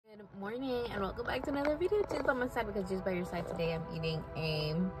morning and welcome back to another video. Just by my side, because just by your side today I'm eating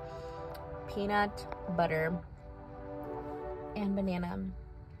a peanut butter and banana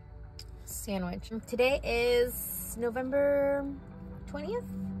sandwich. Today is November 20th,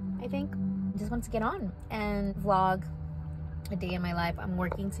 I think. Just want to get on and vlog a day in my life. I'm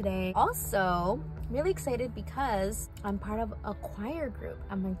working today. Also, I'm really excited because I'm part of a choir group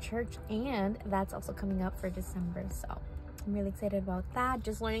at my church, and that's also coming up for December, so I'm really excited about that.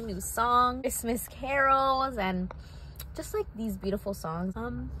 Just learning new songs, Christmas carols, and just like these beautiful songs.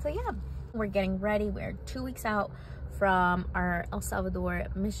 So yeah, we're getting ready. We're 2 weeks out from our El Salvador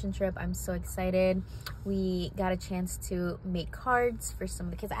mission trip. I'm so excited. We got a chance to make cards for some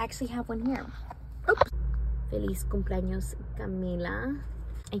of the kids. I actually have one here. Oops. Feliz cumpleaños, Camila.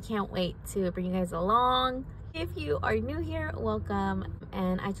 I can't wait to bring you guys along. If you are new here, welcome.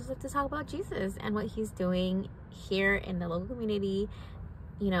 And I just like to talk about Jesus and what he's doing here in the local community,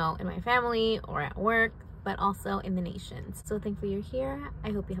 you know, in my family or at work, but also in the nations. So thankful you're here.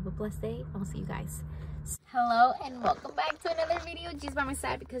 I hope you have a blessed day. I'll see you guys. Hello and welcome back to another video. Jesus by my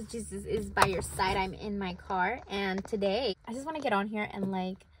side, because Jesus is by your side. I'm in my car, and today I just want to get on here and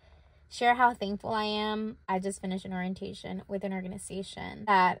like share how thankful I am. I just finished an orientation with an organization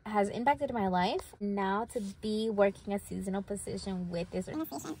that has impacted my life. Now to be working a seasonal position with this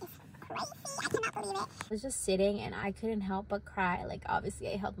organization is crazy. I cannot believe it. I was just sitting and I couldn't help but cry. Like, obviously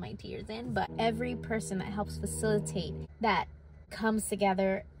I held my tears in, but every person that helps facilitate that comes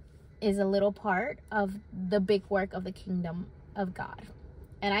together is a little part of the big work of the kingdom of God.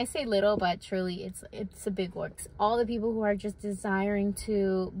 And I say little, but truly it's a big work. All the people who are just desiring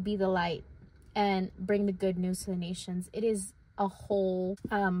to be the light and bring the good news to the nations. It is a whole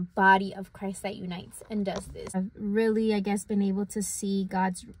body of Christ that unites and does this. I've really, I guess, been able to see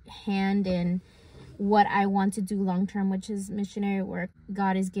God's hand in what I want to do long term, which is missionary work.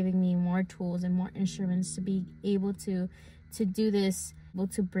 God is giving me more tools and more instruments to be able to do this, able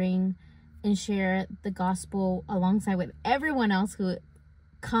to bring and share the gospel alongside with everyone else who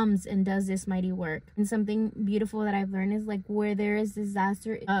comes and does this mighty work. And something beautiful that I've learned is, like, where there is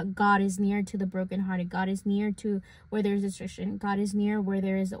disaster, God is near to the brokenhearted. God is near to where there's destruction. God is near where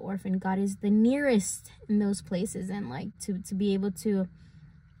there is an orphan. God is the nearest in those places. And like to be able to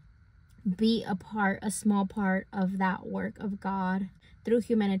be a small part of that work of God through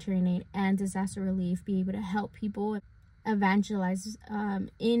humanitarian aid and disaster relief, be able to help people evangelize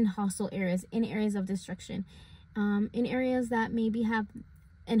in hostile areas, in areas of destruction, in areas that maybe have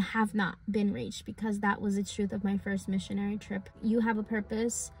not been reached, because that was the truth of my first missionary trip. You have a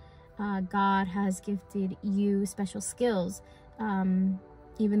purpose. God has gifted you special skills,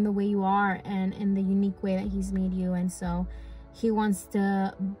 even the way you are and in the unique way that he's made you. And so he wants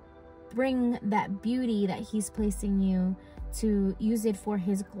to bring that beauty that he's placing you to use it for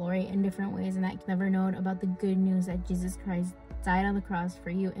his glory in different ways. And that never known about the good news that Jesus Christ died on the cross for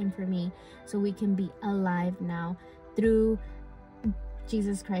you and for me, so we can be alive now through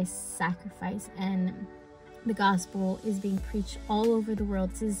Jesus Christ's sacrifice. And the gospel is being preached all over the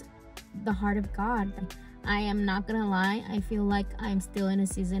world. This is the heart of God. I am not gonna lie, I feel like I'm still in a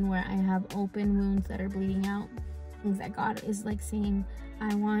season where I have open wounds that are bleeding out. Things that God is like saying,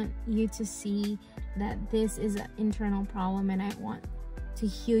 I want you to see that this is an internal problem, and I want to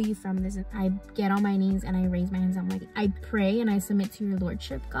heal you from this. And I get on my knees and I raise my hands. I'm like, I pray and I submit to your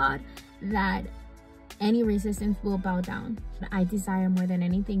lordship, God, that any resistance will bow down. I desire more than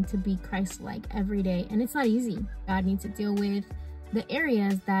anything to be Christ-like every day, and it's not easy. God needs to deal with the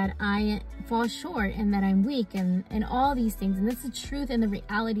areas that I fall short and that I'm weak and all these things. And that's the truth and the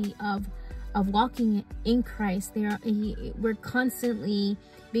reality of walking in Christ. We're constantly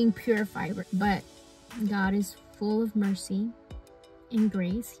being purified, but God is full of mercy and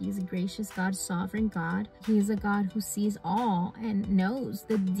grace. He is a gracious God, sovereign God. He is a God who sees all and knows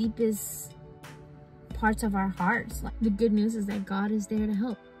the deepest parts of our hearts. The good news is that God is there to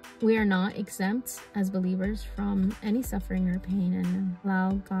help. We are not exempt as believers from any suffering or pain, and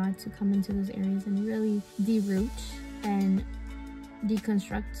allow God to come into those areas and really deroot and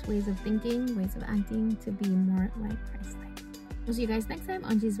deconstruct ways of thinking, ways of acting, to be more like Christ-like. We'll see you guys next time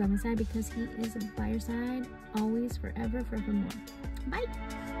on Jesus by my side, because he is by your side always, forever, forevermore. Bye.